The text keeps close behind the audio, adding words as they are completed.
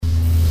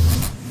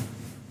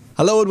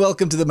Hello and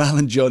welcome to the Mal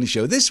and Johnny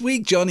Show. This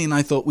week, Johnny and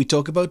I thought we'd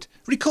talk about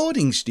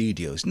recording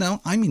studios. Now,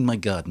 I'm in my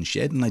garden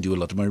shed and I do a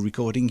lot of my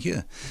recording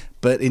here.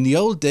 But in the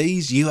old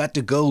days, you had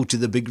to go to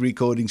the big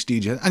recording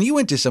studio. And you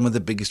went to some of the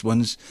biggest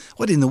ones,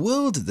 in the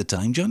world at the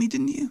time, Johnny,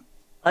 didn't you?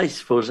 I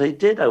suppose I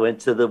did. I went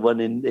to the one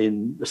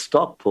in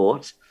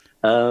Stockport.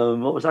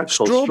 What was that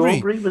called? Strawberry.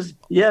 It was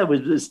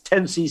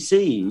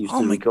 10cc. Used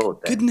to record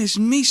there. Goodness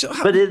me!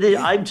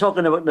 I'm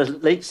talking about the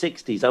late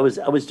 60s. I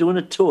was doing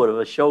a tour of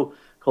a show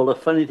called A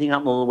Funny Thing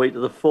Happened on the Way to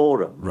the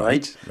Forum,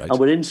 right? And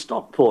we're in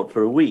Stockport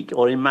for a week,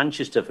 or in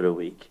Manchester for a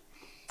week.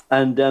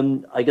 And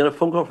I got a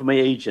phone call from my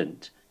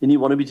agent, and he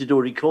wanted me to do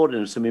a recording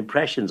of some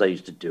impressions I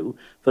used to do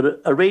for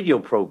a radio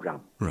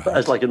program,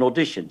 as like an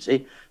audition,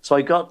 see? So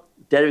I got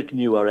Derek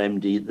New, our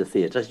MD at the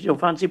theatre. I said, you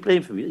fancy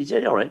playing for me? He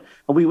said, all right.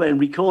 And we went and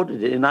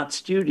recorded it in that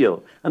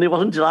studio. And it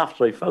wasn't until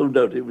after I found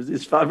out it was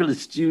this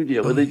fabulous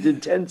studio where they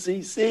did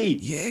 10cc.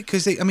 Yeah,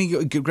 because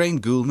Graham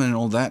Gouldman and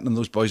all that, and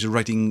those boys are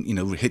writing,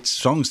 hit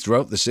songs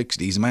throughout the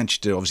 60s.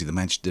 Manchester, obviously the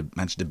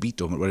Manchester Beat,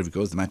 or whatever it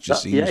goes, the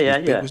Manchester scene was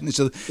big, wasn't it?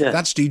 So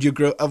that studio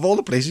grew, of all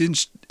the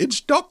places, in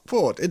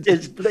Stockport.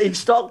 It's in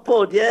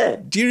Stockport, yeah.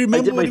 Do you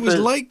remember what it was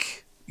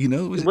like?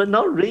 Well,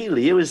 not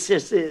really. It was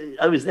just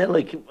I was there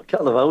like a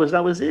couple of hours.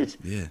 That was it.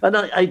 Yeah. And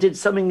I did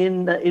something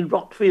in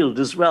Rockfield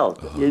as well.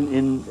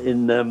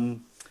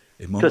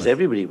 Because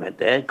everybody went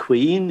there.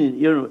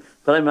 Queen,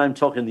 But I'm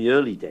talking the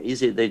early days.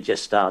 They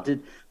just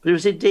started. But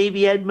was it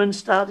Davy Edmonds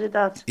started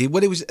that? It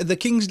was the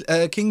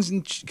Kings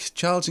and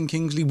Charles and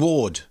Kingsley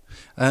Ward.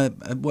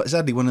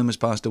 Sadly, one of them has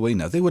passed away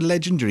now. They were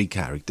legendary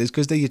characters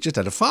because they just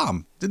had a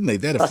farm, didn't they?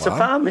 They had a farm. That's a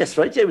farm. Yes,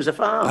 right. It was a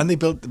farm. And they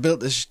built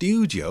a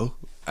studio.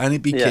 And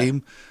it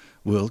became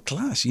world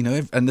class,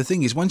 And the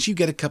thing is, once you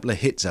get a couple of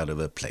hits out of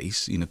a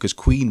place, because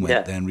Queen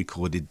went there and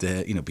recorded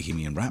their,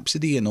 Bohemian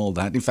Rhapsody and all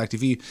that. In fact,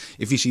 if you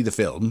see the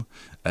film,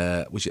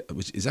 which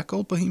is that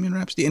called Bohemian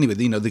Rhapsody? Anyway,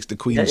 the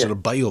Queen sort of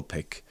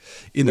biopic.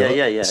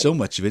 So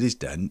much of it is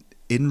done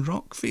in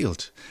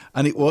Rockfield,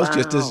 and it was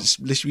just a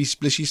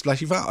splishy,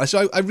 splashy farm.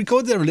 So I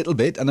recorded there a little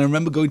bit, and I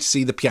remember going to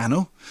see the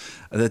piano.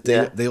 That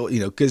they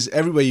because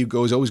everywhere you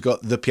go has always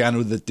got the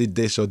piano that did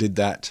this or did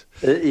that.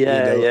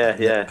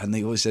 And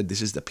they always said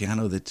this is the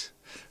piano that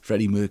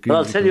Freddie Mercury. Well,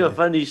 I'll tell you a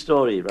funny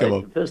story.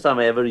 Right, the first time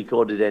I ever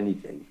recorded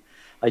anything,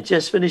 I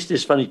just finished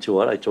this funny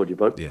tour I told you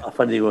about. A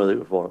funny thing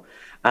before,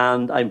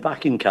 and I'm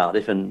back in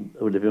Cardiff and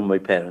I live with my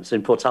parents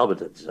in Port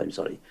Talbot at the time.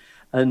 Sorry,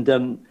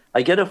 and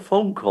I get a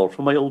phone call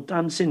from my old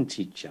dancing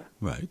teacher.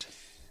 Right.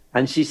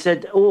 And she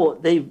said,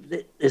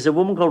 there's a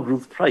woman called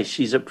Ruth Price.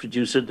 She's a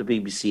producer at the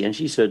BBC, and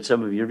she's heard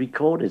some of your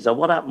recordings. And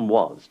what happened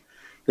was,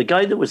 the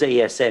guy that was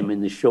ASM in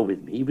the show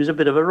with me, he was a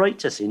bit of a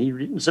writer, and he'd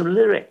written some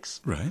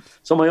lyrics. Right.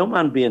 So my old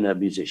man, being a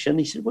musician,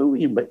 he said, well, we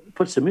can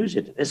put some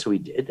music to this. So we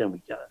did,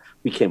 and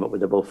we came up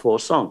with about 4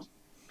 songs.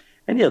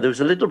 Anyhow, there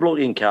was a little bloke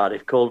in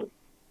Cardiff called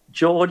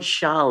George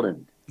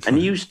Sharland, and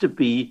he used to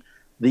be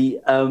the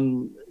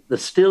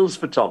stills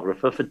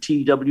photographer for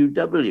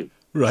TWW.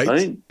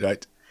 Right.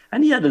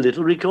 And he had a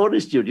little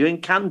recording studio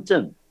in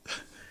Canton.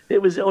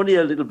 It was only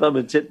a little bum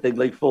and tip thing,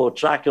 like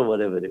 4-track or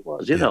whatever it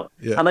was, Yeah.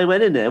 And I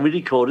went in there and we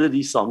recorded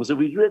these songs that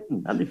we'd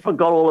written, and I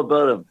forgot all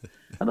about them.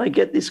 And I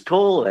get this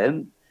call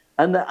then,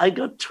 and I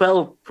got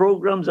 12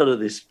 programs out of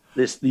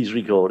these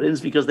recordings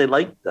because they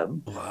liked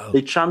them. Wow.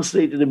 They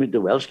translated them into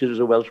Welsh because it was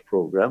a Welsh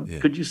program. Yeah.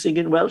 Could you sing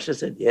in Welsh? I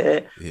said, yeah.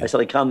 I said,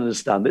 I can't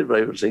understand it, but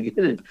I was singing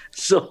it.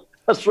 So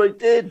that's what I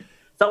did.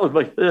 That was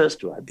my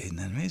first one. Isn't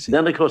that amazing?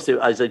 Then, of course,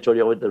 as I told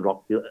you, I went to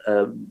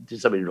Rockfield,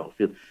 did something in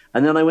Rockfield.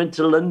 And then I went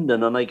to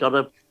London and I got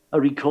a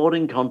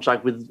recording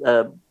contract with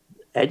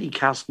Eddie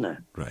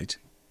Kastner. Right.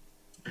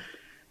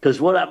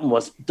 Because what happened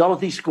was,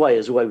 Dorothy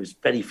Squires, who I was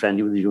very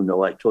friendly with,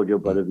 I told you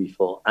about her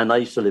before, and I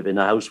used to live in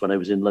a house when I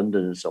was in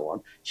London and so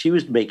on. She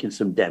was making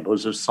some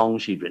demos of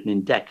songs she'd written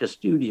in Decca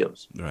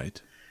Studios.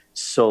 Right.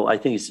 So I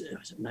think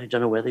I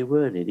don't know where they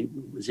were.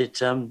 Was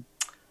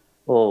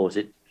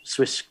it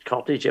Swiss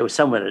Cottage? It was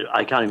somewhere,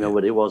 I can't remember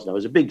what it was now. It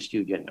was a big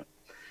studio.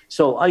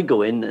 So I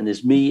go in, and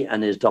there's me,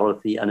 and there's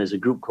Dorothy, and there's a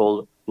group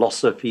called Los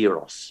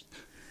Zaffiros.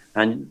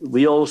 And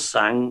we all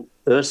sang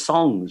her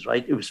songs,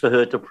 right? It was for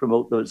her to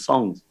promote those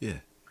songs. Yeah.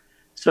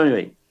 So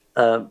anyway,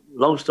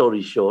 long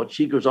story short,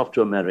 she goes off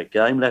to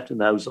America. I'm left in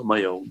the house on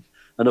my own.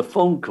 And a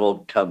phone call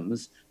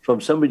comes from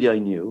somebody I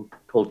knew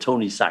called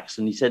Tony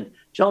Saxon. He said,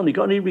 John, you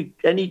got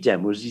any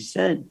demos? He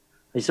said.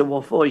 I said,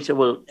 what for? He said,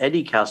 well,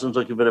 Eddie Caston's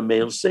looking for a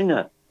male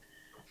singer.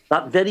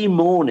 That very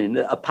morning,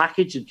 a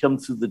package had come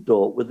through the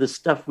door with the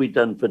stuff we'd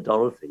done for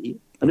Dorothy,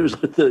 and it was a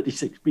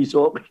 36-piece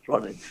orchestra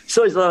on it.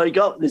 So I said, I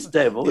got this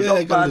demo.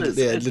 I got a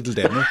little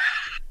demo.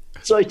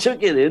 So I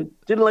took it in.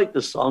 Didn't like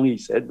the song, he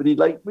said, but he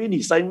liked me and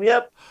he signed me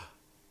up.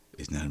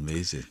 Isn't that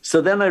amazing? So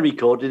then I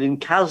recorded in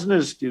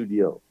Kastner's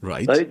studio,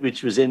 right?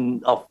 Which was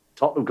off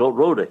Tottenham Court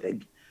Road, I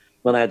think,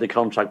 when I had the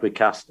contract with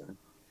Kastner.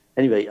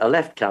 Anyway, I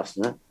left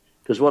Kastner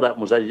because what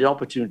happened was I did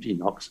Opportunity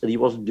Knocks, and he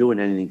wasn't doing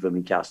anything for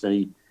me,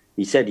 Kastner.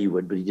 He said he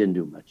would, but he didn't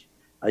do much.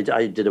 I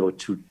did about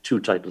two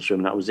titles for him,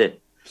 and that was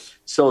it.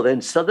 So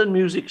then Southern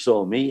Music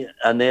saw me,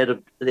 and they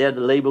had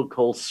a label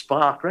called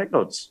Spark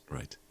Records.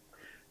 Right.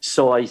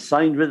 So I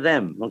signed with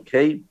them,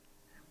 okay?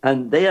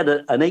 And they had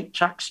an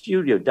 8-track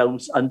studio down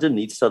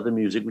underneath Southern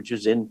Music, which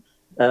was in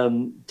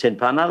Tin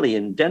Pan Alley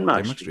in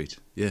Denmark Street.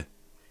 Yeah.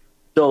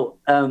 So,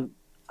 and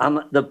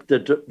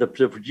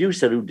the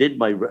producer who did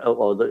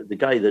the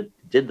guy that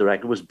did the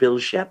record was Bill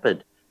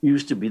Shepherd, who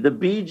used to be the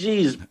Bee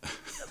Gees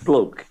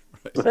bloke,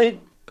 right?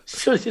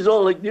 So this is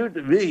all like new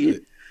to me.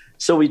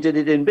 So we did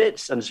it in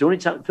bits, and it's the only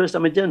first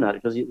time I'd done that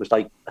because it was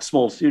like a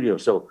small studio.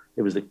 So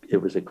it was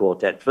a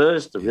quartet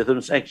first, the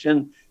rhythm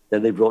section.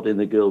 Then they brought in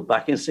the girl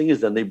backing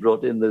singers. Then they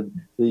brought in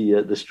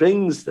the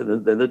strings.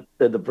 Then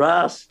the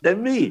brass.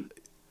 Then me,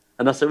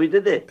 and that's how we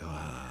did it.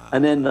 Wow.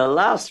 And then the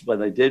last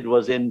one I did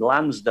was in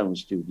Lansdowne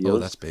Studios. Oh,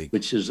 that's big.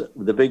 Which is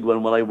the big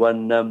one when I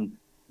won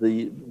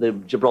the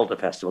Gibraltar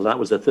Festival. That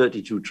was a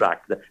 32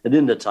 track, and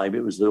in the time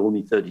it was the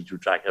only 32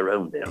 track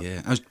around there.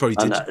 Yeah,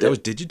 that was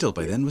digital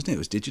by then, wasn't it? It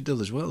was digital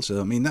as well.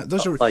 So I mean,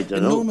 those are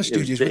enormous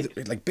studios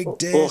with like big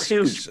desks.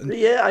 Huge.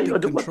 Yeah, I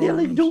don't know what the hell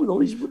they do with all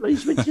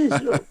these switches.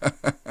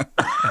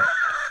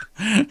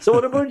 So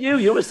what about you?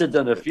 You must have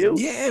done a few.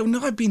 Yeah, no,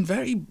 I've been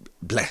very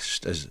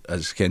blessed,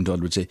 as Ken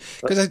Dodd would say,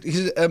 because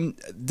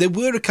there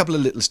were a couple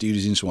of little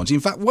studios in Swansea.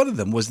 In fact, one of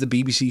them was the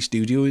BBC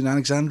studio in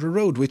Alexandra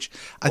Road, which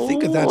I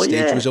think at that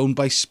stage was owned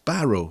by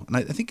Sparrow, and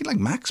I think like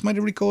Max might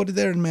have recorded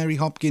there, and Mary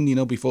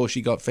Hopkin, before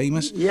she got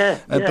famous.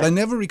 But I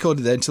never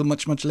recorded there until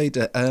much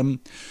later.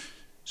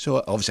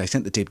 So obviously I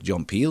sent the tape to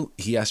John Peel.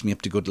 He asked me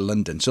up to go to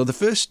London. So the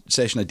first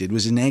session I did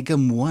was in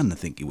Egham 1, I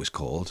think it was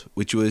called,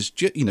 which was,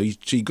 so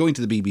you go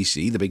into the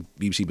BBC, the big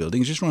BBC building,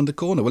 it's just around the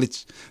corner. Well,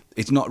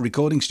 it's not a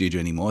recording studio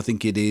anymore. I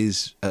think it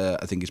is,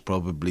 I think it's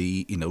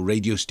probably,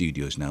 radio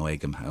studios now,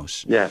 Egham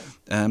House. Yeah.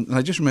 And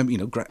I just remember,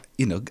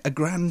 a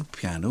grand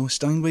piano,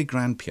 Steinway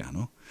grand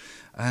piano.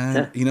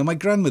 And, my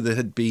grandmother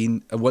had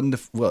been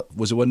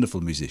was a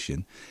wonderful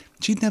musician.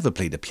 She'd never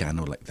played a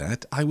piano like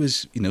that. I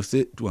was,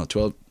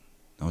 12...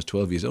 I was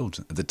 12 years old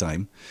at the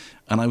time,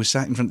 and I was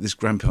sat in front of this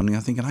grand piano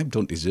thinking, I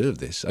don't deserve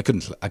this. I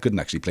couldn't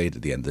actually play it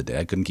at the end of the day.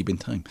 I couldn't keep in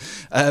time.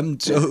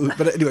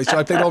 But anyway, so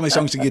I played all my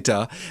songs to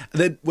guitar.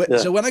 And then,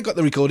 So when I got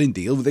the recording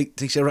deal, they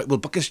said, right, we'll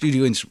book a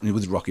studio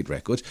with Rocket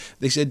Records.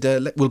 They said,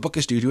 we'll book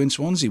a studio in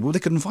Swansea. Well, they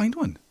couldn't find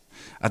one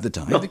at the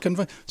time. No. They couldn't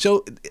find.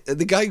 So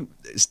the guy,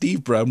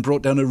 Steve Brown,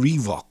 brought down a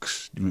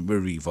Revox. Do you remember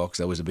a Revox?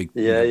 That was a big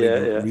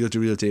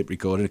reel-to-reel tape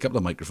recorder, a couple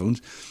of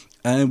microphones.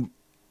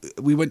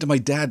 We went to my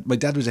dad. My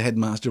dad was a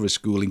headmaster of a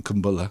school in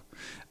Kumbulla,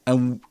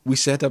 and we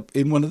set up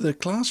in one of the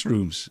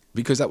classrooms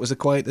because that was the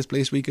quietest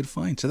place we could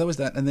find. So that was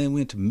that. And then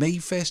we went to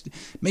Mayfest.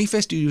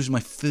 Mayfest Studio was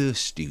my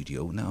first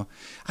studio. Now,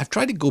 I've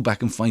tried to go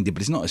back and find it,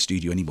 but it's not a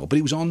studio anymore. But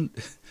it was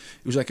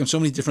like on so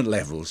many different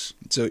levels.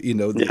 So,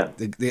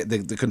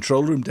 the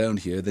control room down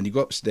here, then you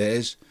go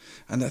upstairs,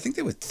 and I think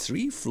there were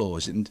 3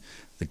 floors, and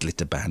the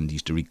Glitter Band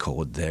used to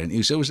record there. And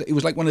it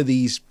was like one of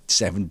these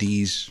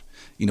 70s,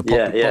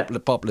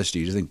 popular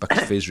studios. I think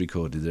Bucks Fizz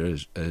recorded there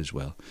as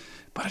well.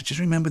 But I just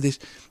remember this.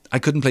 I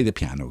couldn't play the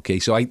piano, okay?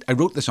 So I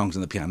wrote the songs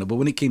on the piano, but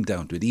when it came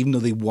down to it, even though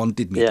they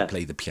wanted me to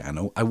play the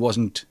piano, I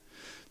wasn't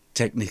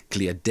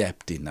technically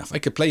adept enough. I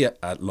could play it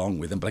along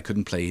with them, but I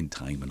couldn't play in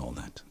time and all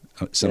that.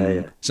 Some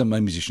of my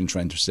musician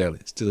friends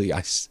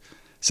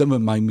some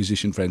of my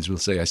musician friends will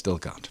say I still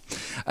can't.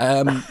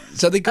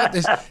 So they got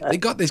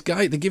this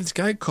guy. They give this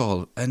guy a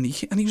call, and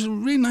he was a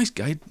really nice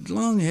guy,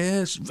 long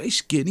hair, very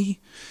skinny,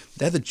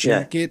 leather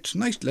jacket,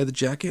 nice leather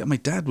jacket. And my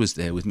dad was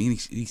there with me, and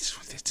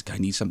this guy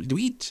needs something to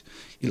eat.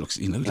 He looks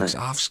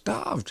half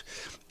starved.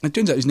 And it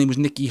turns out his name was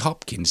Nicky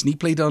Hopkins, and he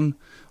played on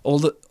all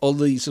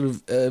the sort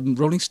of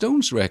Rolling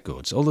Stones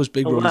records, all those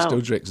big Rolling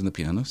Stones records on the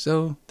piano.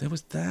 So there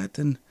was that,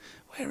 and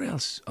where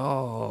else?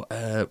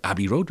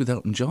 Abbey Road with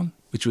Elton John,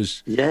 which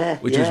was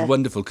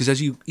wonderful because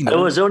as you know,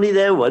 I was only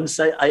there once.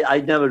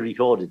 I never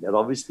recorded it,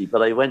 obviously,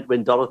 but I went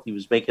when Dorothy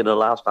was making her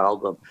last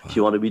album. Wow. She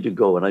wanted me to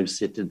go, and I was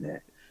sitting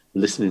there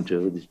listening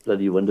to this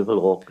bloody wonderful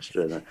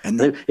orchestra. And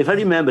if I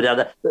remember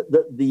that,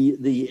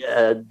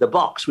 the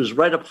box was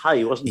right up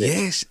high, wasn't it?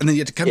 Yes, and then you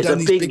had to come down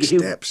these big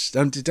steps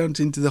down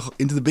into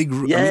the big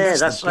room. Yeah,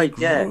 that's right.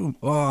 Room.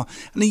 Oh,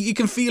 and you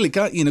can feel it,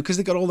 can't you? Because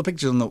they got all the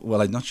pictures on the.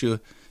 Well, I'm not sure.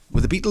 Were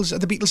the Beatles?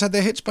 Had the Beatles had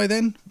their hits by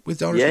then with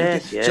Dorothy?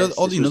 Yes. So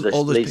all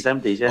those late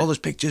 70s, all those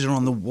pictures are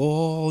on the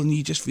wall, and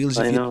you just feel as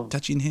if you're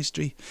touching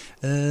history.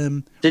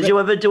 Did you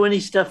ever do any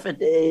stuff for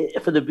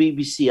the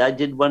BBC? I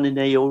did one in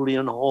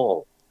Aeolian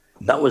Hall.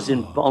 That was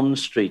in Bond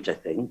Street, I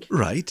think.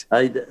 Right.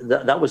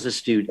 That was a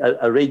studio,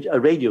 a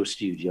radio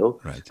studio.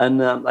 Right.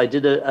 And I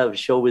did a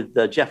show with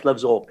Jeff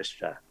Love's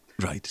orchestra.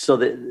 Right. So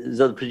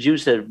the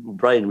producer,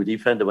 Brian, would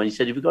defend him, and he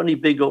said, "Have you got any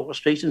big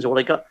orchestrations?" Well,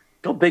 I got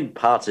big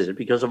parts of it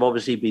because I've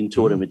obviously been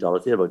touring with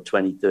Dorothy, about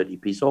 20,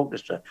 30-piece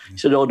orchestra. He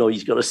said, "Oh, no,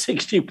 he's got a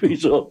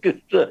 60-piece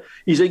orchestra."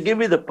 He said, "Give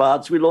me the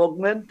parts, we'll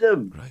augment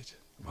them." Right.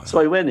 Wow. So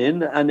I went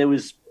in, and it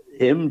was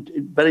him,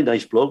 very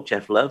nice bloke,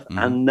 Jeff Love,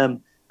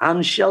 and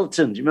Anne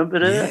Shelton. Do you remember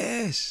her?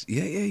 Yes.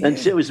 Yeah. And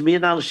it was me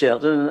and Anne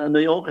Shelton and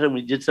the orchestra, and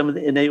we did some of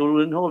it in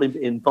Aeolian Hall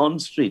in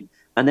Bond Street.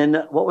 And then,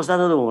 what was that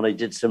other one? I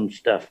did some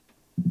stuff.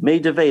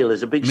 Maida Vale.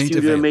 There's a big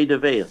studio in Maida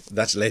Vale.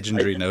 That's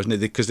legendary now, isn't it?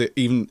 Because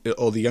even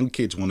all the young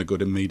kids want to go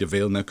to Maida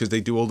Vale now because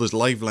they do all those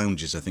live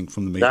lounges, I think,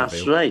 from the Maida Vale.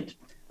 That's right.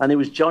 And it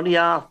was Johnny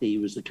Arthey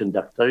who was the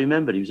conductor. I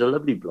remember he was a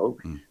lovely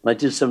bloke. And I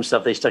did some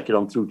stuff. They stuck it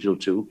on through till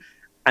 2.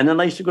 And then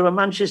I used to go to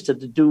Manchester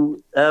to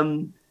do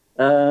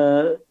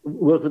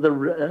work with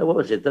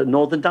the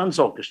Northern Dance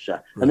Orchestra.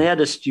 Right. And they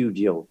had a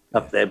studio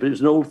up there, but it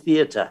was an old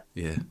theatre.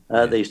 Yeah.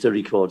 They used to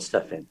record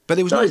stuff in. But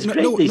it was no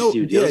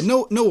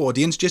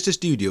audience, just a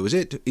studio, is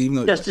it? Even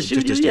though just a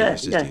studio,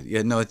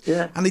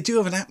 And they do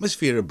have an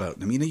atmosphere about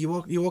them. You know,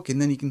 you walk in,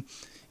 then you can.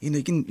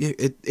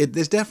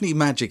 There's definitely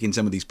magic in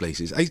some of these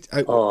places.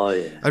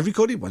 I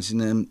recorded once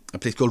in a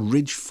place called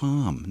Ridge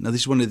Farm. Now,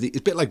 this is it's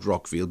a bit like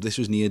Rockfield. This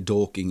was near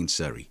Dorking in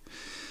Surrey.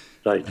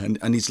 Right.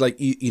 And it's like,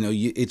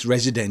 it's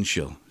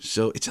residential.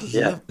 So it's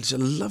a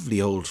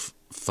lovely old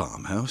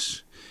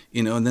farmhouse.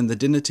 And then the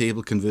dinner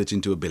table converts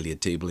into a billiard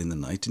table in the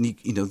night. And, you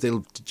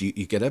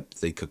get up,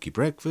 they cook you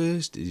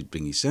breakfast, they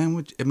bring you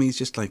sandwich. I mean, it's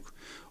just like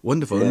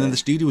wonderful. Yeah. And then the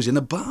studio was in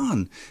a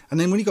barn. And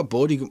then when you got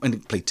bored, you go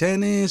and play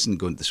tennis and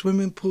go into the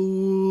swimming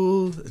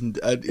pool. So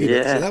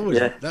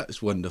that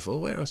was wonderful.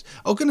 Where else?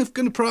 Going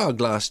to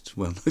Prague I was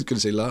going to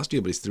say last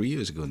year, but it's 3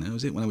 years ago now,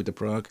 is it? When I went to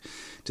Prague,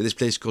 to this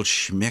place called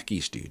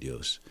Schmecky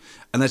Studios.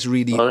 And that's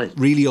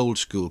really old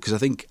school, because I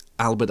think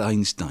Albert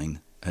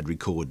Einstein had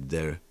recorded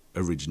there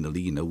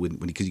originally,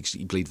 because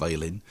he played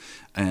violin,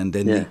 and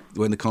then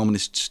when the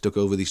communists took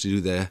over, they used to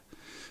do their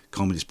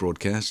communist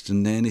broadcasts,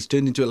 and then it's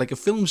turned into like a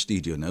film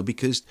studio now,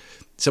 because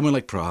somewhere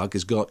like Prague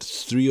has got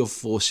 3 or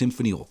 4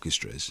 symphony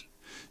orchestras,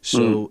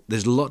 so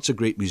there's lots of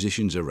great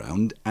musicians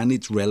around, and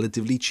it's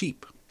relatively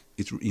cheap.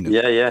 It's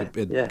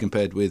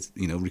compared with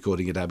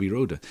recording at Abbey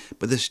Road,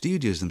 but the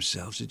studios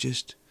themselves are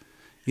just.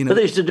 But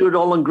they used to do it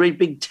all on great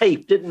big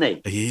tape, didn't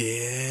they?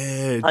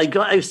 Yeah.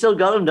 I've still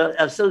got them.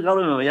 I've still got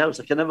them in my house.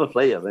 I can never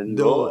play them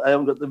anymore. I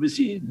haven't got the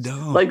machines.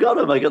 No. I got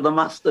them. I got the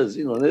masters.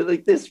 They're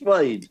like this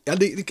wide. And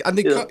they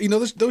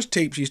those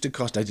tapes used to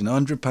cost, I don't know,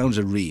 £100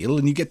 a reel,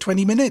 and you get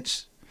 20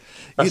 minutes.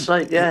 That's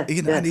right, yeah.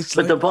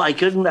 But I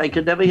could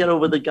never get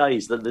over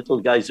the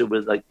little guys who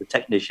were like the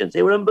technicians.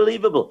 They were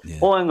unbelievable. Yeah.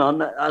 Oh, hang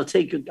on, I'll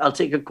take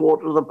a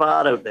quarter of the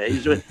bar out there.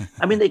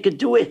 I mean, they could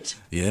do it.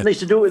 Yeah. And they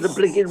used to do it with a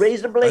blinking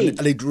razor blade.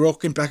 And they'd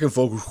rock him back and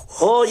forth.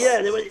 Oh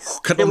yeah, they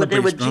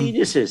were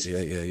geniuses.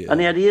 Yeah. And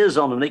they had ears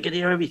on them. They could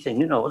hear everything.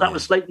 That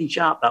was slightly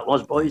sharp. That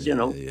was, boys.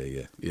 Yeah.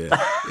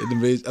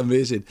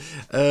 Amazing.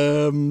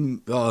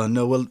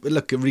 Well,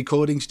 look, a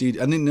recording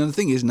studio. And the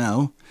thing is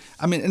now,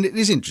 I mean, and it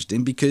is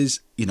interesting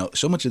because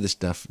so much of the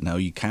stuff now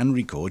you can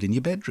record in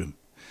your bedroom,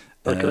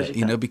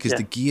 because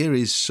the gear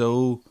is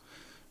so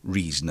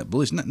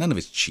reasonable. It's none of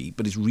it's cheap,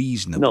 but it's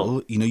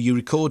reasonable. No. You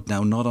record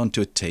now not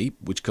onto a tape,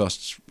 which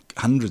costs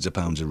hundreds of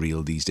pounds a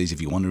reel these days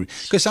if you want to.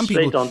 Because some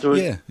people, onto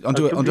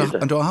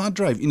a hard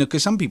drive.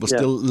 Because some people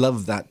still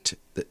love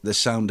the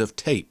sound of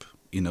tape.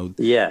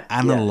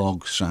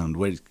 Analog sound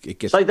where it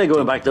gets. It's like they're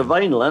going back to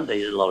vinyl, aren't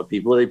they? A lot of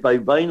people, they buy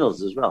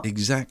vinyls as well.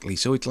 Exactly.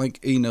 So it's like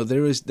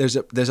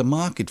there's a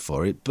market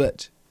for it,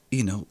 but.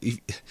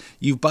 If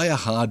you buy a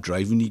hard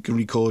drive and you can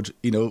record,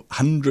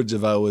 hundreds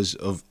of hours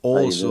of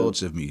all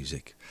sorts of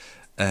music.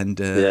 And,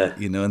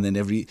 and then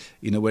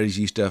whereas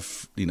you used to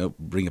have,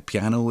 bring a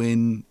piano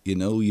in, you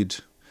got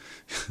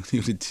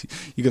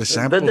a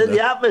sample. But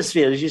the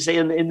atmosphere, as you say,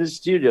 in the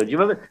studio. Do you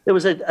remember there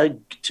was a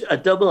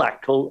double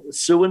act called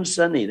Sue and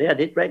Sonny? They had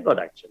a hit record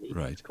actually,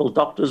 right? Called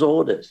Doctor's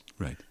Orders,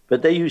 right?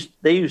 But they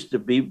used to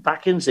be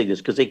backing singers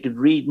because they could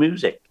read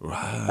music,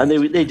 right? And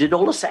they did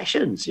all the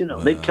sessions.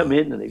 They'd come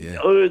in and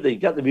they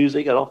got the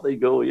music and off they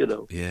go.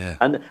 Yeah.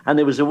 And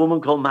there was a woman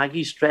called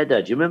Maggie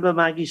Stredder. Do you remember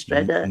Maggie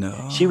Stredder?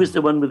 No. She was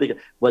the one with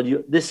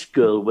this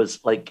girl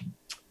was like.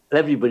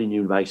 Everybody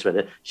knew Maggie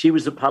Stredder. She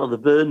was a pal of the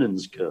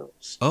Vernon's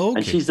girls. Oh, okay.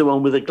 And she's the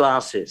one with the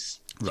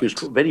glasses. Right. She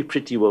was a very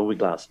pretty one with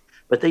glasses.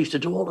 But they used to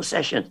do all the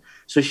sessions.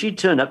 So she'd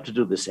turn up to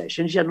do the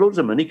session. She had loads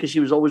of money because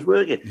she was always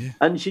working. Yeah.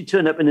 And she'd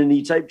turn up in an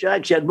E-type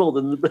Jag. She had more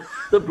than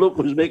the bloke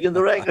was making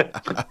the record.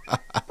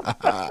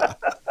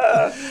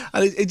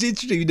 And it's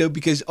interesting,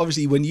 because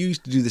obviously when you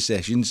used to do the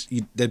sessions,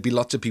 there'd be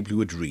lots of people who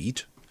would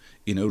read.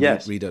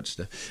 Read out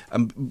stuff.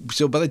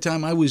 So by the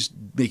time I was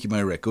making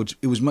my records,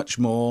 it was much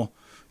more...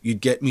 You'd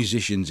get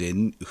musicians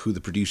in who the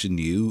producer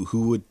knew,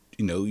 who would,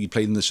 you'd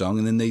play them the song,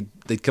 and then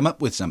they'd come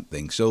up with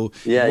something. So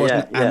it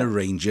wasn't an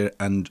arranger,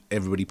 and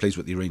everybody plays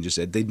what the arranger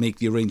said. They'd make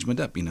the arrangement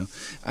up, And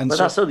but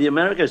that's how the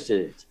Americans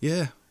did it.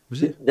 Yeah,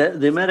 was it?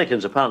 The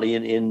Americans apparently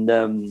in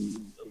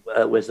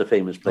where's the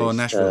famous place? Oh,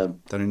 Nashville.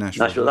 Down in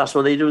Nashville. Nashville. That's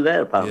what they do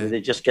there. Apparently,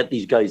 they just get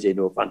these guys in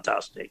who are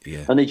fantastic,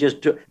 and they just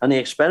do, and they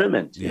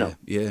experiment. Yeah.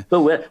 But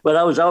where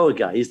I was our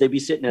guys, they'd be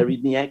sitting there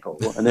reading the Echo,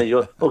 and then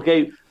you go,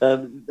 okay,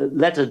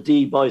 letter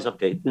D, boys,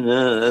 okay, and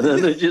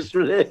then they just.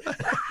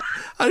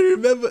 I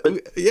remember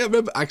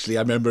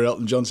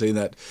Elton John saying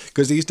that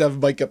because they used to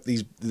have mic up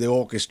the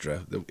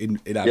orchestra in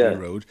Abbey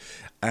Road,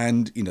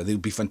 and they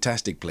would be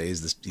fantastic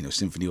players,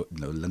 symphony,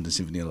 London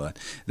Symphony, and all that.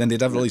 Then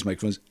they'd have all these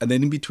microphones, and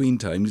then in between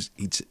times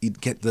he'd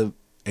get the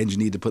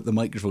engineer to put the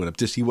microphone up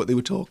to see what they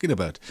were talking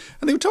about.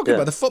 And they were talking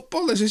about the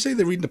football, as you say,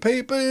 they're reading the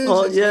papers.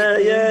 Oh,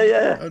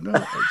 yeah. Oh,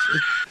 no.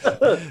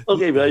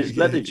 Okay, guys,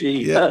 let it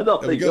G. Yeah, there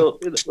we go.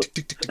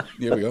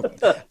 Here we go.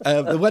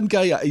 The one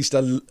guy I used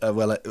to,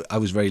 I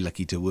was very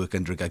lucky to work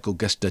under a guy called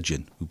Gus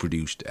Dudgeon, who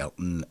produced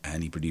Elton,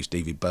 and he produced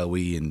David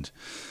Bowie and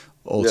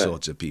all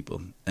sorts of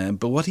people.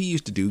 But what he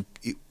used to do,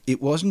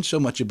 it wasn't so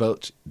much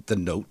about the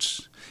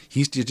notes.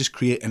 He used to just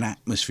create an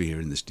atmosphere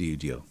in the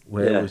studio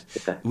where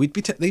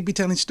they'd be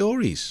telling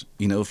stories,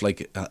 of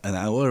like an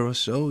hour or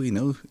so.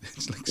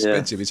 It's like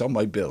expensive. It's on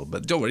my bill,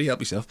 but don't worry, help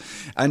yourself.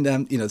 And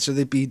so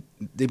they'd be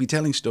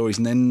telling stories,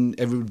 and then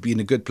everyone would be in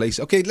a good place.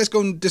 Okay, let's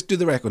go and just do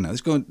the record now.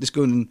 Let's go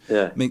and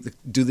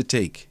do the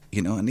take.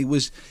 And it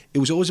was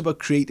always about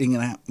creating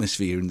an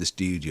atmosphere in the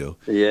studio.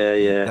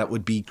 Yeah. That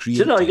would be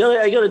creative. I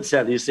got to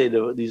tell you, say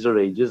these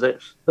arrangers.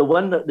 The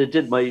one that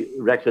did my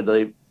record,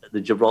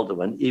 the Gibraltar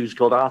one, he was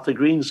called Arthur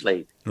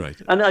Greenslade. Right.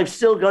 And I've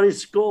still got his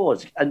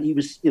scores. And he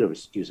was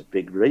a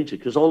big arranger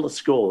because all the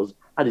scores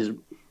had his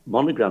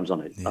monograms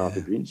on it.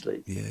 Arthur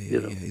Greenslade. Yeah.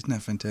 Isn't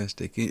that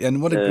fantastic?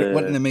 And what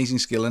an amazing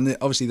skill. And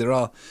obviously there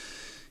are.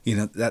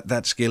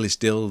 That skill is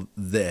still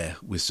there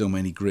with so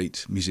many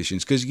great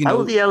musicians. Because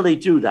how the hell they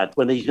do that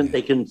when they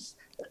can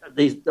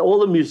all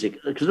the music,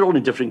 because they're all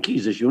in different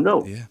keys, as you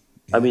know. Yeah.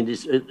 I mean,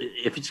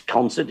 if it's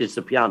concert, it's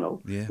the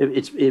piano. Yeah.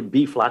 It's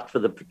B flat for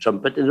the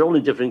trumpet, and they're all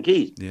in different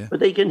keys. Yeah.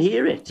 But they can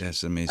hear it.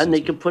 That's amazing. And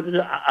they can put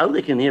it. How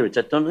they can hear it,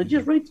 I don't know.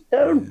 Just write it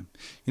down. Yeah.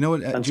 You know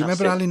what? Do you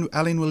remember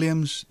Alan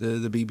Williams,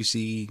 the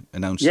BBC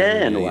announcer?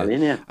 Yeah, I know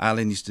Alan. Yeah.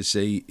 Alan used to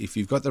say, "If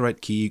you've got the right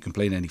key, you can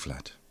play in any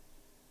flat."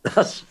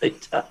 That's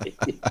right.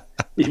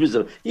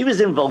 He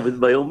was involved with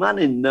my old man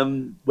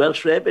in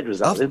Welsh Rabbit, was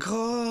that?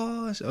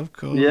 Of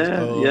course.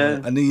 Yeah.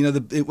 And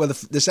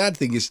the sad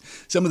thing is,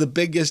 some of the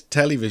biggest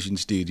television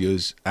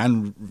studios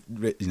and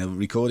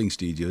recording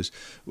studios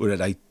were at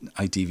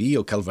ITV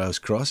or Culverhouse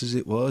Cross, as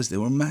it was. There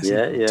were massive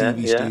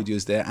TV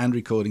studios there and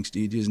recording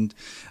studios,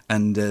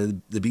 and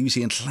the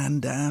BBC and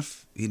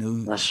Llandaff.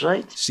 That's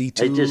right.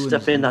 C2. I did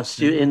stuff in that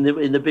studio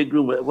in the big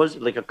room. It was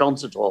like a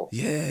concert hall.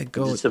 Yeah,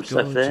 gorgeous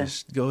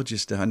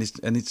stuff, and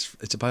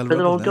it's a pile of but rubble.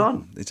 They're all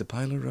gone. It's a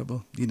pile of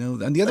rubble,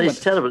 And the other it's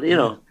terrible.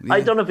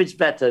 I don't know if it's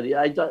better.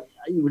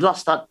 You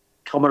lost that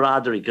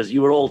camaraderie because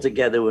you were all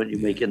together when you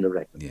were making the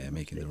record. Yeah,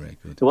 making the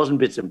record. It wasn't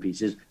bits and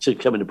pieces. So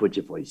come in and put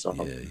your voice on.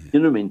 Yeah. You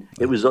know what I mean?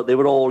 It was they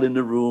were all in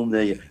the room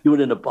there. You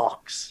were in a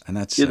box. And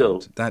that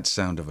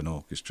sound of an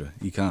orchestra,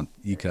 you can't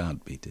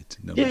beat it.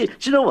 No. Yeah, do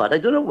you know what? I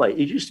don't know why.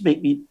 It used to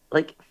make me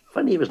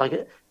funny. It was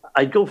like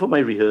I'd go for my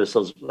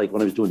rehearsals, like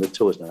when I was doing the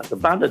tours now. The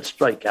band would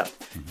strike up,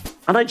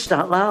 and I'd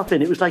start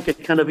laughing. It was like a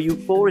kind of a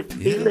euphoric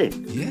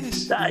feeling.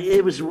 Yes.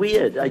 It was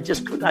weird. I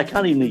just couldn't. I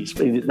can't even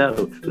explain it now.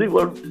 But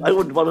I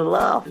wouldn't want to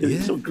laugh. It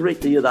was so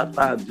great to hear that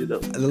band,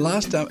 The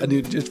last time, and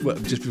just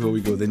before we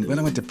go, then when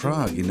I went to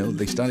Prague,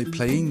 they started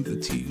playing the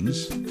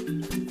tunes,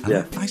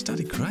 and I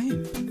started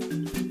crying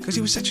because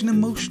it was such an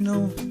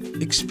emotional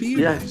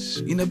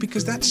experience.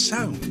 Because that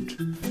sound.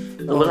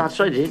 Well, that's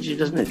right. It hits you,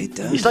 doesn't it? It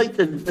does. It's like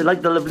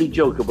the lovely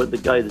joke about the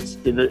guy that's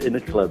in a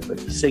club and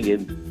he's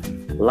singing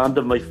 "Land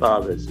of My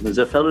Fathers," and there's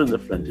a fellow in the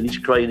front and he's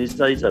crying his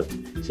eyes out.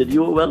 He said,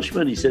 "You a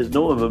Welshman?" He says,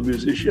 "No, I'm a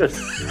musician."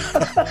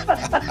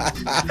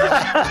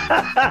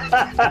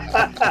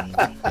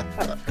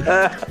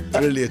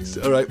 Brilliant.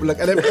 All right. Well, look,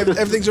 and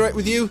everything's all right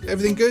with you?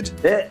 Everything good?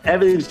 Yeah,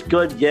 everything's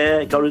good.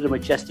 Yeah, got rid of my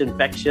chest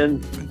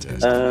infection.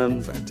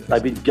 Fantastic.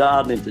 I've been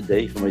gardening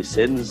today for my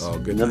sins. Oh,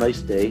 good. It's a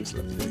nice day. That's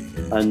lovely.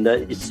 Yeah. And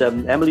it's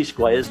Emily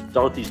Squires,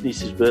 Dorothy's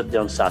niece's birthday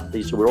on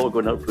Saturday, so we're all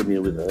going out for a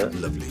meal with her.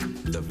 Lovely.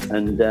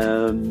 And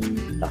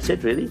that's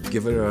it, really.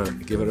 Give her our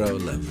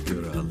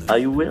love.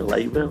 I will.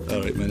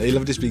 All right, man. I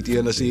love to speak to you,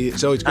 and I see you.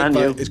 So it's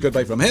goodbye. It's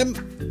goodbye from him.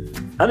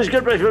 And it's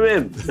goodbye from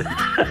him.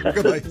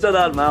 Goodbye.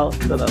 Ta-da, Mal.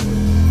 Ta-da.